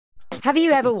Have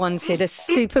you ever wanted a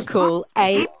super cool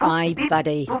AI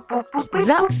buddy?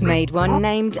 Zuck's made one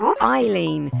named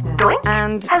Eileen.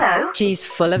 And she's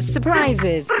full of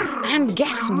surprises. And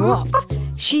guess what?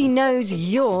 She knows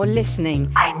you're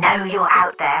listening. I know you're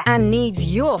out there. And needs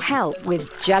your help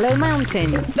with Jello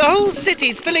Mountains. The whole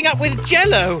city's filling up with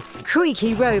Jello.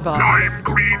 Creaky robots. I'm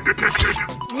green detected.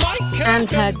 And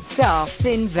her daft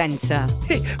inventor.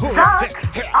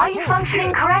 Zucks, are you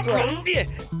functioning correctly?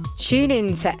 Tune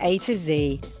in to A to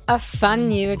Z, a fun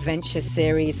new adventure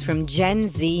series from Gen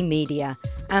Z Media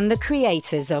and the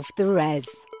creators of The Res.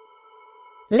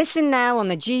 Listen now on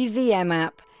the GZM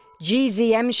app,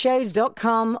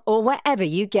 gzmshows.com, or wherever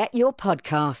you get your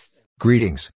podcasts.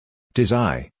 Greetings. 'Tis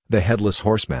I, the Headless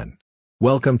Horseman.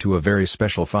 Welcome to a very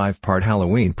special 5-part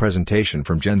Halloween presentation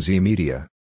from Gen Z Media.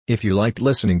 If you liked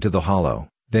listening to The Hollow,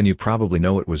 then you probably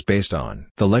know it was based on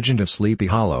The Legend of Sleepy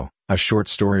Hollow, a short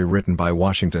story written by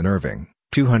Washington Irving,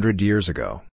 200 years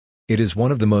ago. It is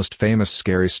one of the most famous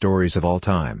scary stories of all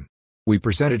time. We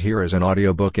present it here as an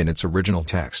audiobook in its original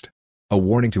text. A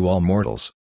warning to all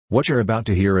mortals. What you're about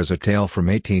to hear is a tale from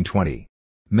 1820.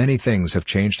 Many things have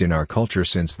changed in our culture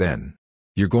since then.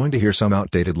 You're going to hear some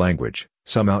outdated language,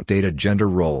 some outdated gender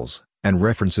roles, and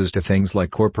references to things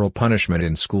like corporal punishment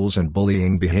in schools and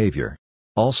bullying behavior.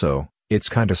 Also, it's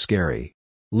kinda scary.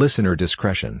 Listener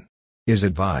discretion is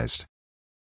advised.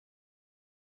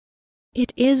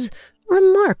 It is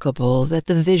remarkable that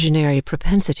the visionary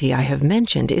propensity I have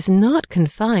mentioned is not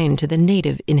confined to the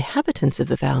native inhabitants of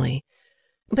the valley,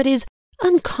 but is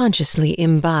unconsciously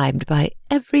imbibed by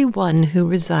every one who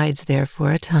resides there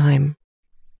for a time.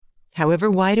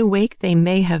 However wide awake they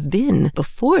may have been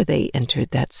before they entered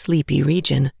that sleepy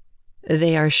region,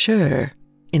 they are sure,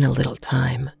 in a little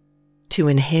time, to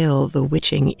inhale the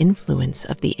witching influence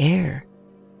of the air,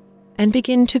 and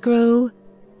begin to grow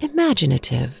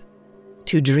imaginative,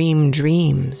 to dream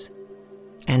dreams,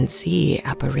 and see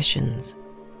apparitions.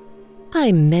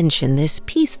 I mention this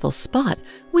peaceful spot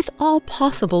with all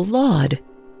possible laud,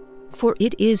 for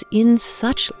it is in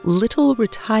such little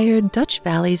retired Dutch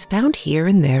valleys found here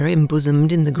and there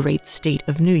embosomed in the great state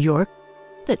of New York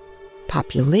that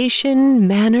population,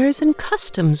 manners, and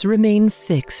customs remain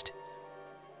fixed,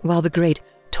 while the great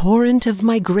torrent of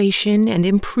migration and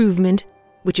improvement,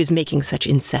 which is making such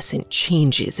incessant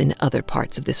changes in other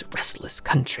parts of this restless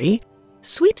country,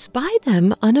 sweeps by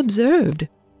them unobserved.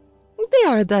 They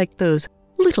are like those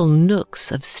little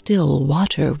nooks of still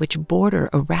water which border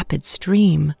a rapid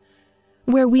stream,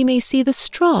 where we may see the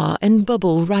straw and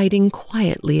bubble riding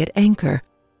quietly at anchor,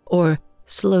 or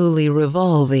slowly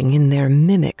revolving in their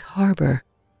mimic harbor,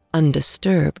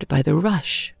 undisturbed by the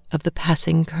rush of the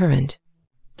passing current.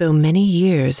 Though many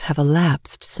years have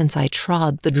elapsed since I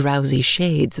trod the drowsy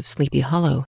shades of Sleepy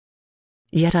Hollow,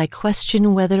 yet I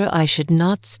question whether I should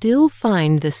not still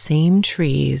find the same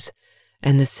trees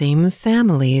and the same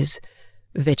families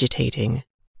vegetating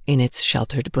in its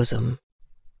sheltered bosom.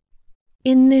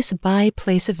 In this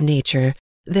by-place of nature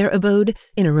there abode,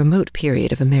 in a remote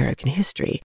period of American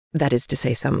history, that is to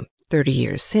say some 30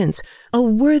 years since, a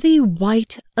worthy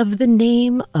wight of the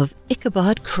name of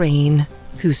Ichabod Crane,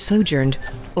 who sojourned,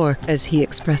 or as he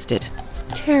expressed it,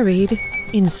 tarried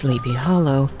in Sleepy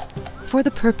Hollow for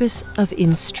the purpose of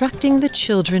instructing the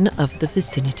children of the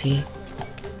vicinity.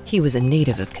 He was a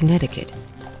native of Connecticut,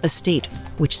 a state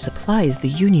which supplies the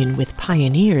Union with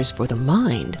pioneers for the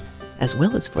mind as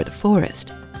well as for the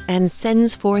forest, and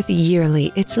sends forth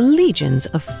yearly its legions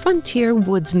of frontier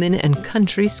woodsmen and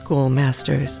country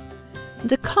schoolmasters.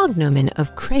 The cognomen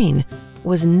of Crane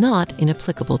was not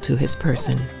inapplicable to his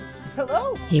person.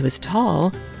 Hello. He was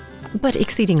tall, but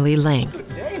exceedingly lank,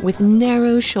 with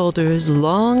narrow shoulders,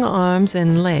 long arms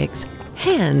and legs,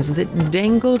 hands that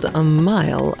dangled a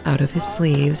mile out of his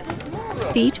sleeves,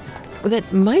 feet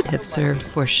that might have served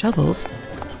for shovels,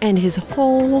 and his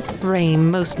whole frame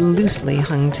most loosely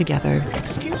hung together.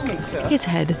 Excuse me, sir. His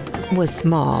head was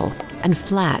small and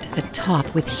flat at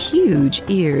top, with huge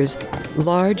ears,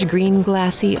 large green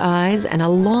glassy eyes, and a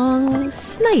long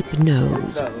snipe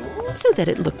nose, so that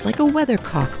it looked like a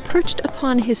weathercock perched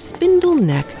upon his spindle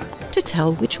neck to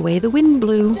tell which way the wind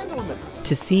blew.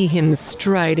 To see him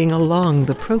striding along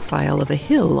the profile of a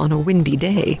hill on a windy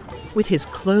day, with his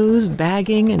clothes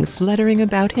bagging and fluttering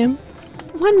about him,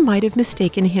 one might have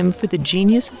mistaken him for the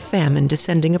genius of famine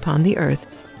descending upon the earth,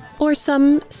 or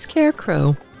some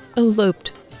scarecrow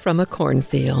eloped from a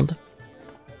cornfield.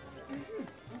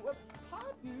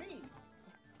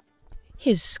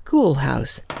 His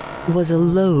schoolhouse was a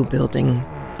low building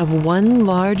of one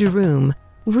large room,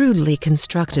 rudely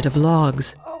constructed of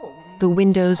logs, the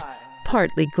windows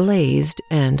partly glazed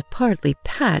and partly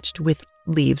patched with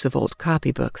leaves of old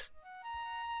copybooks.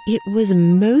 It was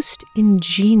most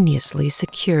ingeniously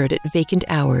secured at vacant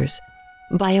hours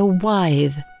by a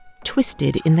withe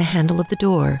twisted in the handle of the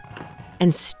door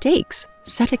and stakes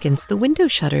set against the window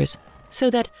shutters, so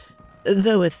that,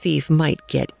 though a thief might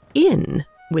get in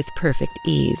with perfect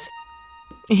ease,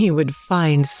 he would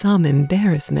find some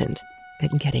embarrassment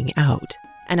at getting out,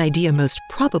 an idea most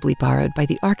probably borrowed by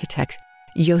the architect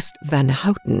Joost van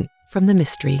Houten from The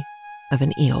Mystery of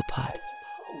an Eel Pot.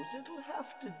 I suppose it'll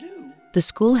have to do. The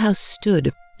schoolhouse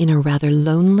stood in a rather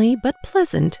lonely but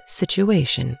pleasant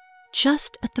situation,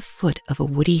 just at the foot of a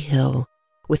woody hill,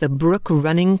 with a brook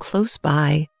running close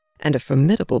by and a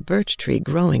formidable birch tree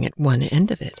growing at one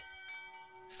end of it.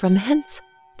 From hence,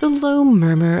 the low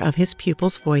murmur of his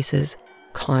pupils' voices,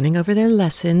 conning over their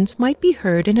lessons, might be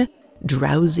heard in a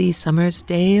drowsy summer's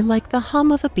day like the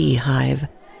hum of a beehive,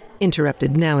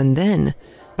 interrupted now and then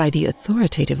by the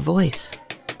authoritative voice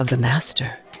of the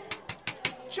master.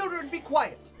 Children, be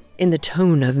quiet. In the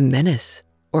tone of menace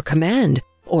or command,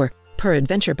 or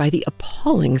peradventure by the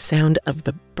appalling sound of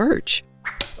the birch,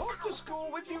 Off to school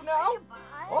with you now.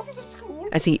 Off to school.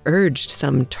 as he urged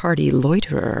some tardy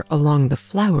loiterer along the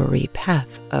flowery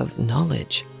path of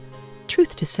knowledge.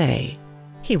 Truth to say,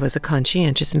 he was a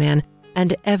conscientious man,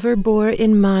 and ever bore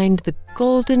in mind the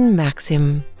golden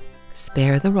maxim,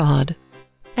 spare the rod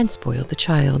and spoil the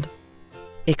child.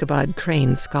 Ichabod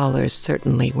Crane's scholars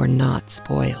certainly were not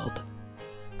spoiled.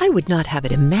 I would not have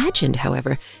it imagined,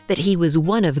 however, that he was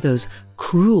one of those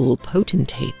cruel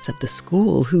potentates of the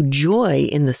school who joy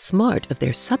in the smart of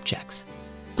their subjects.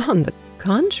 On the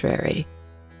contrary,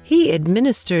 he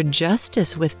administered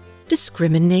justice with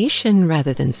discrimination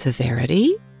rather than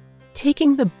severity,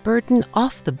 taking the burden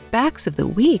off the backs of the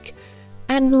weak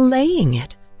and laying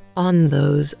it on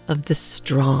those of the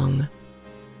strong.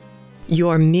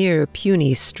 Your mere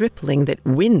puny stripling that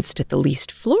winced at the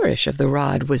least flourish of the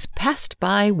rod was passed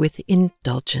by with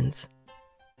indulgence.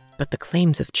 But the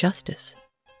claims of justice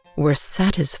were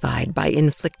satisfied by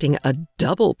inflicting a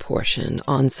double portion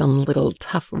on some little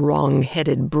tough,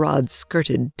 wrong-headed,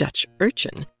 broad-skirted Dutch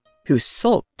urchin who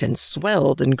sulked and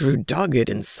swelled and grew dogged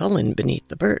and sullen beneath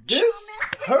the birch. This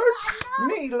hurts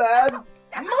me, lad.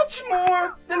 Much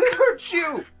more than it hurts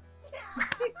you.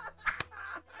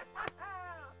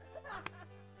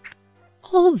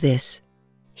 All this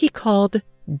he called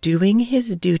doing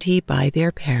his duty by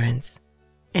their parents,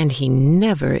 and he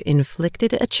never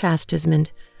inflicted a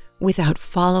chastisement without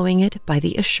following it by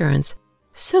the assurance,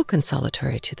 so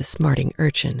consolatory to the smarting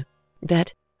urchin,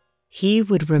 that he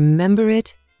would remember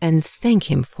it and thank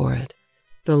him for it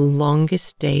the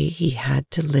longest day he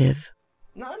had to live.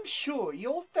 I'm sure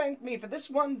you'll thank me for this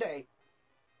one day.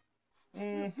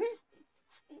 Hey,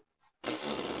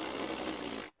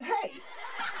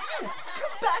 you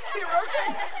come back here,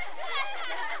 urchin.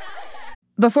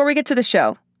 Before we get to the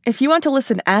show, if you want to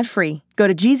listen ad-free, go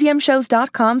to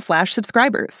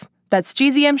gzmshows.com/subscribers. That's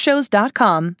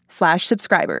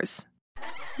gzmshows.com/subscribers.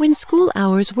 When school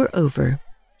hours were over,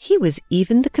 he was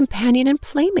even the companion and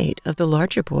playmate of the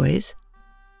larger boys,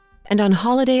 and on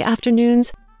holiday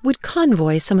afternoons would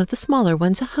convoy some of the smaller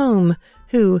ones home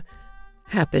who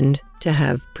happened to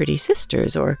have pretty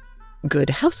sisters or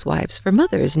good housewives for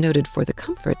mothers noted for the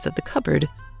comforts of the cupboard.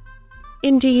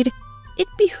 Indeed, it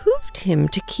behooved him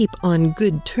to keep on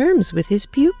good terms with his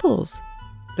pupils.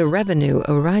 The revenue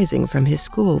arising from his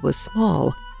school was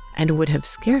small and would have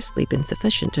scarcely been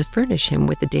sufficient to furnish him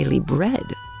with the daily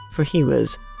bread, for he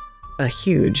was a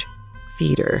huge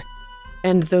feeder,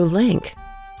 and though lank,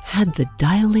 had the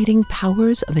dilating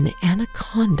powers of an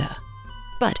anaconda.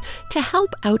 But to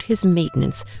help out his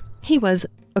maintenance, he was,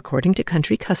 according to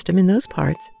country custom in those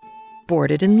parts,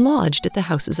 boarded and lodged at the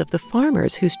houses of the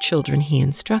farmers whose children he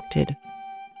instructed.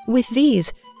 With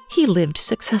these, he lived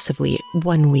successively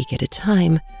 1 week at a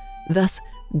time, thus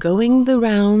going the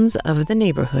rounds of the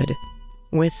neighborhood,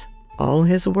 with all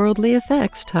his worldly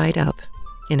effects tied up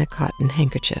in a cotton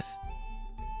handkerchief.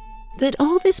 That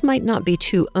all this might not be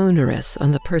too onerous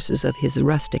on the purses of his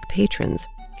rustic patrons,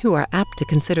 who are apt to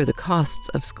consider the costs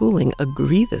of schooling a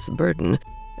grievous burden,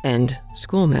 and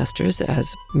schoolmasters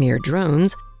as mere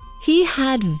drones, he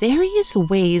had various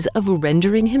ways of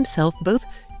rendering himself both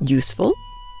useful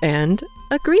and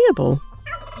agreeable.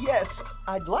 Yes,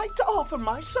 I'd like to offer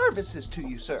my services to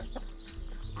you, sir.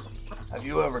 Have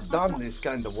you ever done this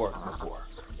kind of work before?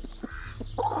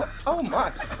 Oh,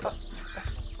 my.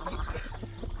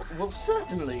 Well,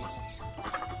 certainly.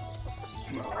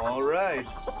 All right.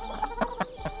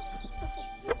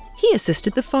 He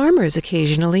assisted the farmers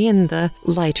occasionally in the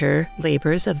lighter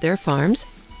labors of their farms,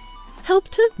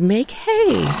 helped to make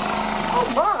hay. Oh,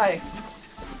 my.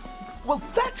 Well,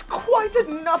 that's quite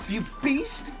enough, you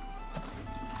beast.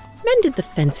 mended the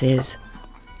fences.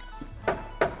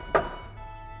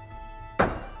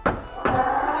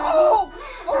 Oh,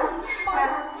 my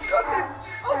goodness!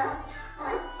 Oh,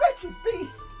 you wretched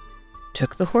beast!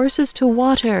 Took the horses to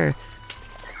water.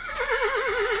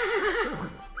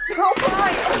 Oh,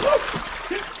 my!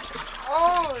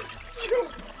 Oh, you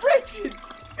wretched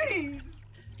beast!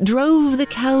 Drove the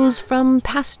cows from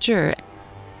pasture.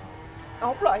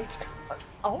 All right,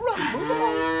 move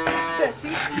along. Bessie,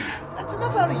 that's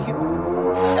enough out of you.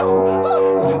 Oh,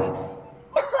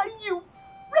 you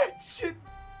wretched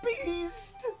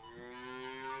beast!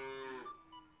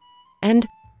 And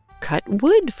cut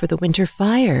wood for the winter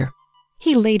fire.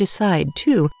 He laid aside,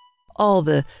 too, all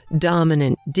the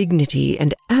dominant dignity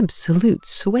and absolute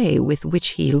sway with which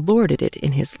he lorded it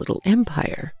in his little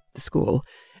empire, the school,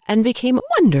 and became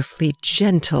wonderfully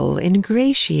gentle,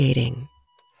 ingratiating.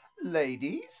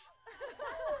 Ladies?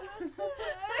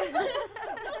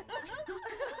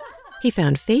 He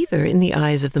found favor in the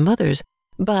eyes of the mothers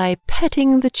by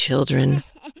petting the children.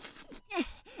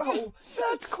 Oh,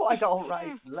 that's quite all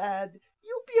right, lad.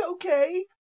 You'll be okay.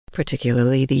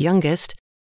 Particularly the youngest,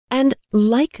 and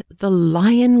like the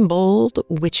lion bold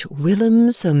which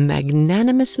whilom so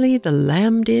magnanimously the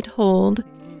lamb did hold,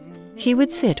 he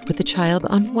would sit with the child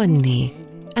on one knee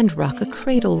and rock a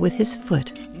cradle with his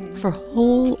foot for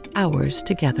whole hours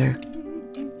together.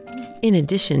 In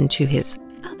addition to his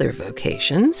other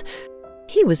vocations,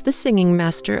 he was the singing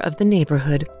master of the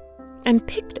neighborhood and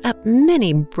picked up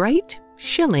many bright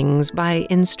shillings by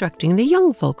instructing the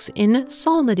young folks in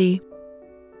psalmody.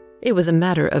 It was a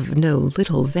matter of no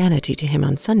little vanity to him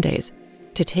on Sundays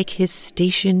to take his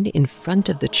station in front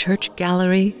of the church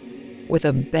gallery with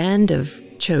a band of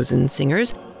chosen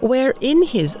singers, where in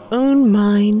his own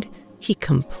mind he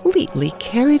completely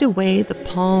carried away the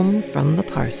palm from the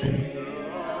parson.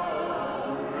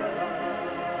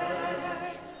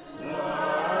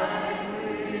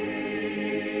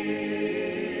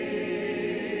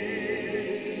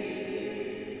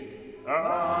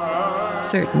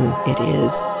 Certain it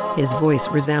is, his voice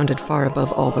resounded far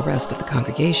above all the rest of the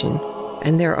congregation,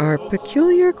 and there are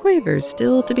peculiar quavers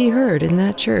still to be heard in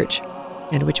that church,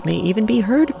 and which may even be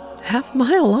heard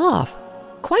half-mile off,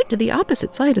 quite to the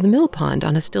opposite side of the mill pond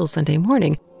on a still Sunday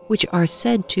morning, which are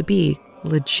said to be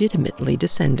legitimately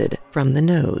descended from the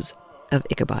nose of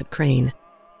Ichabod Crane.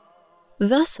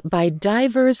 Thus, by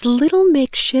divers little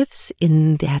makeshifts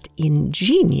in that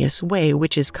ingenious way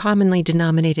which is commonly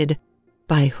denominated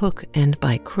by hook and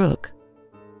by crook,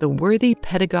 the worthy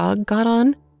pedagogue got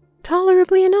on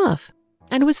tolerably enough,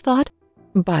 and was thought,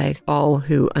 by all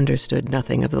who understood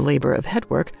nothing of the labor of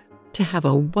headwork, to have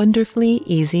a wonderfully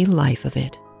easy life of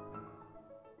it.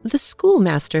 The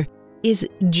schoolmaster is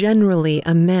generally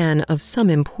a man of some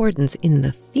importance in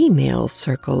the female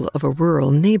circle of a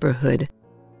rural neighborhood,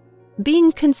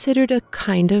 being considered a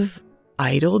kind of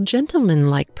idle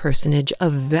gentleman-like personage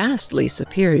of vastly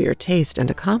superior taste and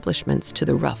accomplishments to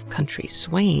the rough country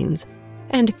swains,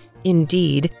 and,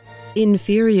 indeed,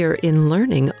 inferior in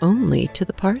learning only to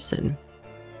the parson.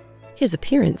 His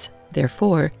appearance,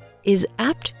 therefore, is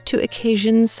apt to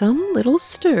occasion some little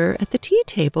stir at the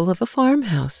tea-table of a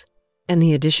farmhouse, and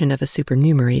the addition of a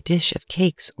supernumerary dish of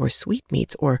cakes or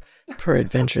sweetmeats, or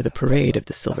peradventure the parade of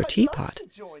the silver teapot.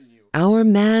 Our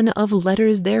man of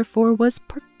letters, therefore, was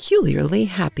peculiarly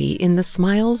happy in the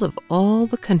smiles of all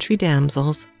the country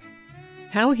damsels.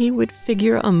 How he would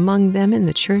figure among them in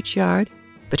the churchyard,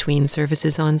 between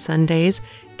services on Sundays,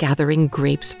 gathering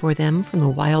grapes for them from the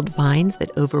wild vines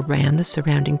that overran the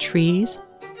surrounding trees,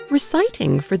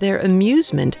 reciting for their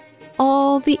amusement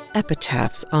all the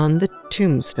epitaphs on the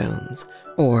tombstones,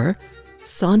 or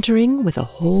sauntering with a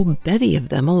whole bevy of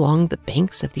them along the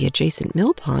banks of the adjacent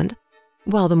mill pond,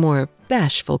 while the more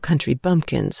bashful country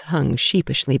bumpkins hung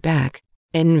sheepishly back,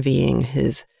 envying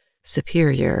his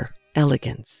superior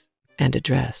elegance and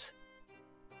address.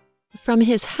 From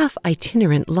his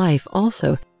half-itinerant life,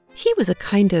 also, he was a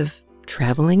kind of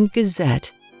traveling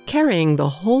gazette, carrying the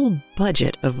whole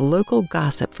budget of local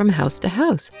gossip from house to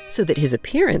house, so that his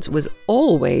appearance was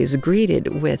always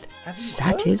greeted with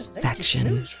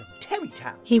satisfaction.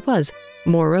 He was,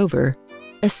 moreover,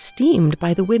 esteemed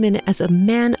by the women as a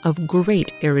man of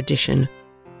great erudition,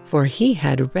 for he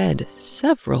had read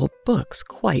several books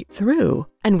quite through,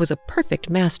 and was a perfect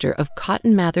master of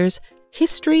Cotton Mather's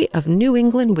History of New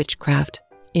England Witchcraft,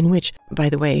 in which, by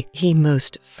the way, he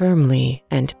most firmly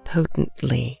and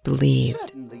potently believed.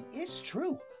 Certainly is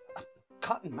true.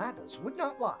 Cotton Mather's would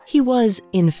not lie. He was,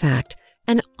 in fact,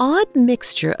 an odd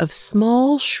mixture of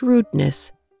small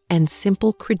shrewdness and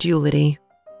simple credulity.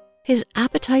 His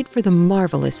appetite for the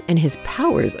marvelous and his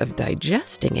powers of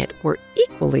digesting it were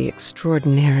equally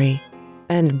extraordinary,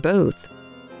 and both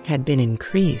had been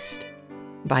increased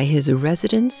by his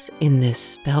residence in this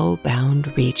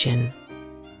spellbound region.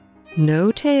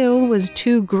 No tale was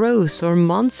too gross or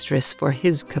monstrous for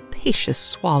his capacious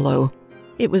swallow.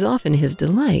 It was often his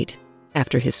delight,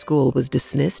 after his school was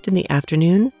dismissed in the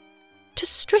afternoon, to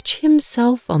stretch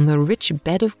himself on the rich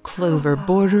bed of clover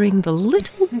bordering the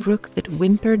little brook that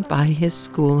whimpered by his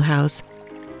schoolhouse,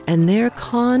 and there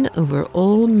con over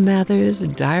old Mather's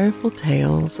direful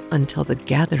tales until the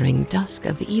gathering dusk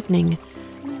of evening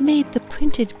made the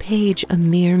printed page a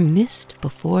mere mist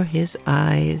before his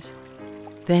eyes.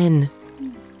 Then,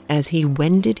 as he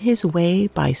wended his way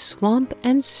by swamp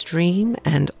and stream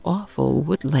and awful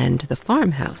woodland to the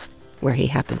farmhouse where he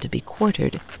happened to be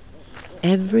quartered,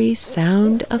 every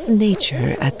sound of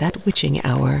nature at that witching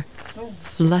hour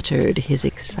fluttered his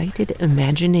excited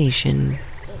imagination.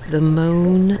 The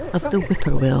moan of the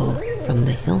whippoorwill from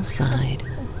the hillside,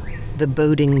 the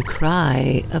boding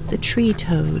cry of the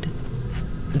tree-toad,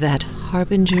 that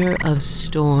harbinger of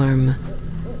storm,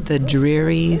 the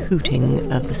dreary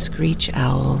hooting of the screech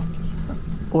owl,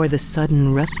 or the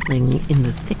sudden rustling in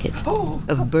the thicket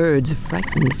of birds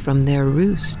frightened from their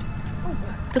roost.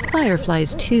 The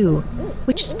fireflies, too,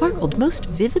 which sparkled most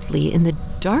vividly in the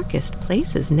darkest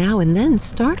places now and then,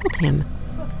 startled him,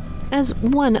 as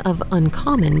one of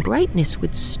uncommon brightness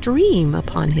would stream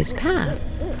upon his path.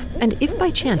 And if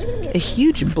by chance a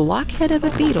huge blockhead of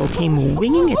a beetle came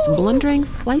winging its blundering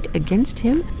flight against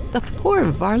him, the poor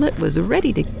varlet was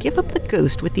ready to give up the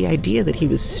ghost with the idea that he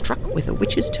was struck with a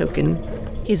witch's token.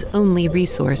 His only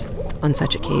resource on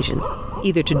such occasions,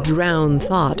 either to drown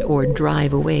thought or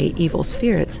drive away evil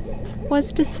spirits,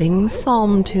 was to sing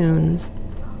psalm tunes.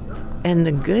 And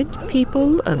the good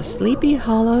people of Sleepy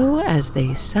Hollow, as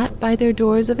they sat by their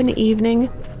doors of an evening,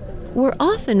 were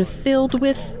often filled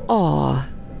with awe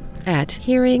at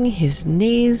hearing his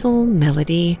nasal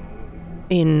melody,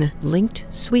 in linked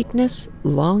sweetness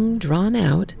long drawn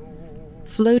out,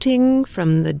 floating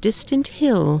from the distant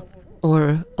hill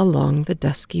or along the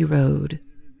dusky road.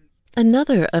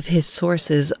 Another of his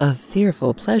sources of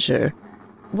fearful pleasure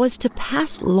was to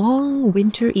pass long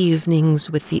winter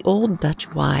evenings with the old Dutch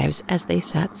wives as they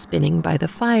sat spinning by the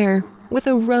fire, with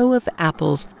a row of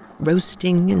apples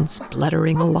roasting and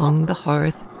spluttering along the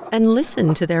hearth, and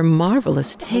listen to their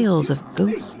marvelous tales of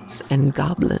ghosts and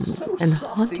goblins and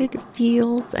haunted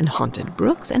fields and haunted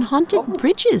brooks and haunted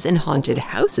bridges and haunted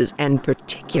houses, and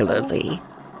particularly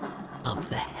of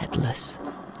the Headless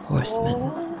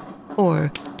Horseman, or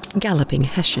Galloping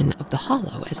Hessian of the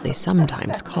Hollow, as they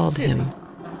sometimes called him.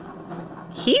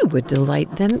 He would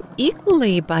delight them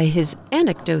equally by his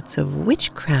anecdotes of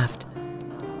witchcraft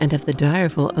and of the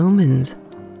direful omens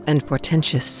and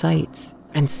portentous sights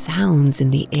and sounds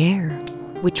in the air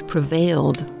which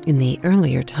prevailed in the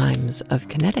earlier times of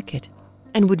Connecticut,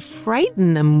 and would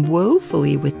frighten them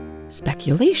woefully with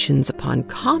speculations upon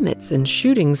comets and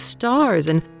shooting stars,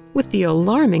 and with the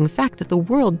alarming fact that the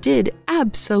world did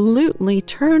absolutely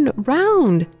turn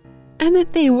round, and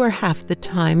that they were half the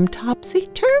time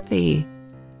topsy-turvy.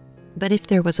 But if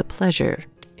there was a pleasure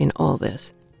in all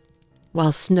this,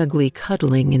 while snugly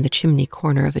cuddling in the chimney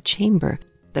corner of a chamber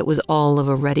that was all of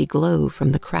a ruddy glow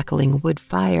from the crackling wood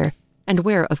fire, and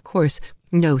where, of course,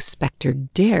 no spectre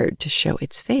dared to show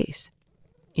its face,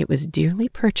 it was dearly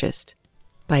purchased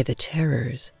by the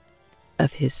terrors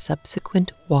of his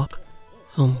subsequent walk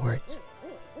homewards.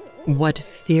 What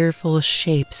fearful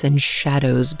shapes and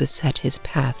shadows beset his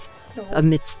path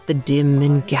amidst the dim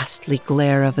and ghastly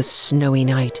glare of a snowy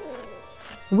night!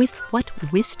 With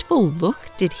what wistful look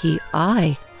did he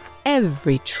eye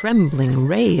every trembling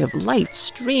ray of light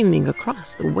streaming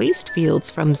across the waste fields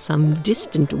from some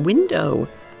distant window!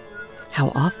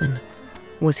 How often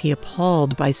was he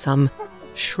appalled by some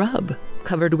shrub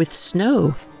covered with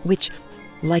snow, which,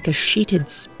 like a sheeted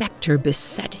spectre,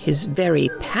 beset his very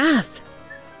path!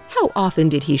 How often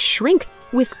did he shrink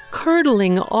with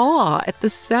curdling awe at the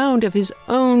sound of his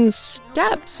own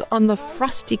steps on the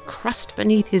frosty crust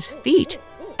beneath his feet,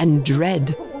 and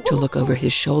dread to look over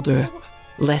his shoulder,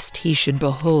 lest he should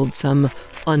behold some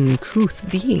uncouth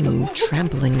being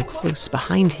trampling close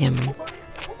behind him.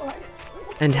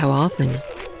 And how often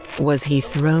was he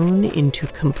thrown into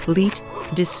complete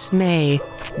dismay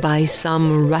by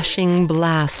some rushing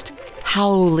blast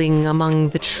howling among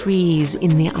the trees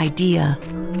in the idea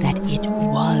that it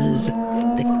was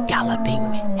the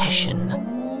Galloping Hessian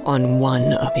on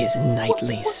one of his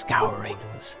nightly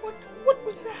scourings. What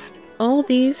was that? All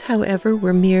these, however,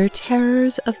 were mere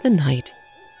terrors of the night,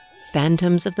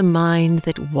 phantoms of the mind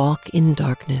that walk in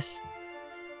darkness.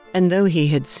 And though he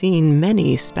had seen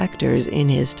many specters in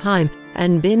his time,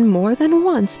 and been more than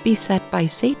once beset by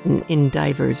Satan in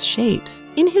divers shapes,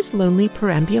 in his lonely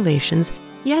perambulations,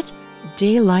 yet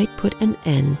daylight put an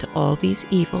end to all these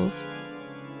evils.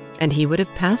 And he would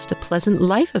have passed a pleasant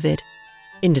life of it,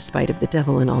 in despite of the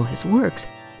devil and all his works,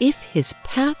 if his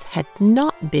path had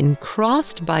not been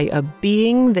crossed by a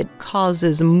being that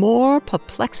causes more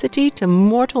perplexity to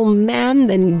mortal man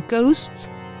than ghosts,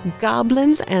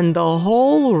 goblins, and the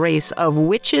whole race of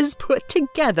witches put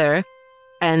together,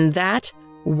 and that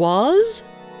was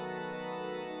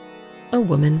a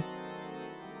woman.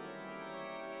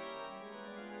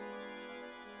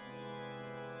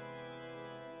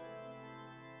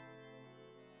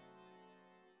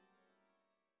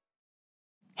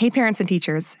 Hey parents and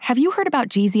teachers, have you heard about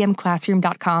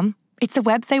gzmclassroom.com? It's a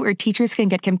website where teachers can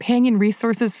get companion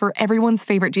resources for everyone's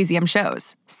favorite GZM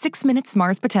shows. 6 Minutes,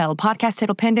 Mars Patel, Podcast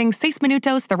Title Pending, 6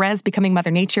 Minutos, The Res, Becoming Mother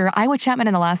Nature, Iowa Chapman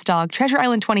and the Last Dog, Treasure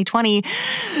Island 2020,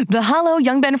 The Hollow,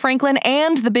 Young Ben Franklin,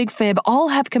 and The Big Fib all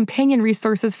have companion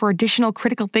resources for additional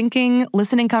critical thinking,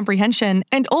 listening comprehension,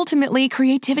 and ultimately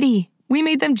creativity. We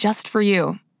made them just for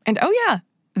you. And oh yeah,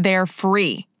 they're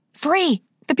free. Free!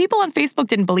 The people on Facebook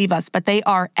didn't believe us, but they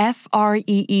are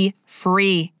Free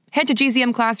free. Head to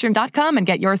gzmclassroom.com and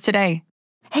get yours today.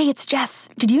 Hey, it's Jess.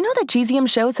 Did you know that GZM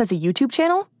Shows has a YouTube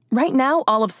channel? Right now,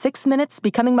 all of 6 Minutes,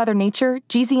 Becoming Mother Nature,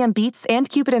 GZM Beats, and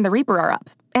Cupid and the Reaper are up.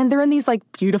 And they're in these,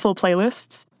 beautiful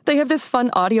playlists. They have this fun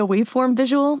audio waveform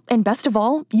visual, and best of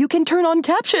all, you can turn on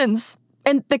captions.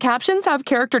 And the captions have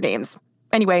character names.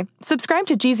 Anyway, subscribe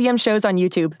to GZM Shows on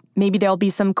YouTube. Maybe there'll be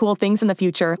some cool things in the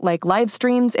future, like live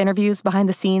streams, interviews, behind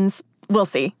the scenes. We'll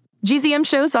see. GZM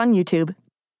Shows on YouTube.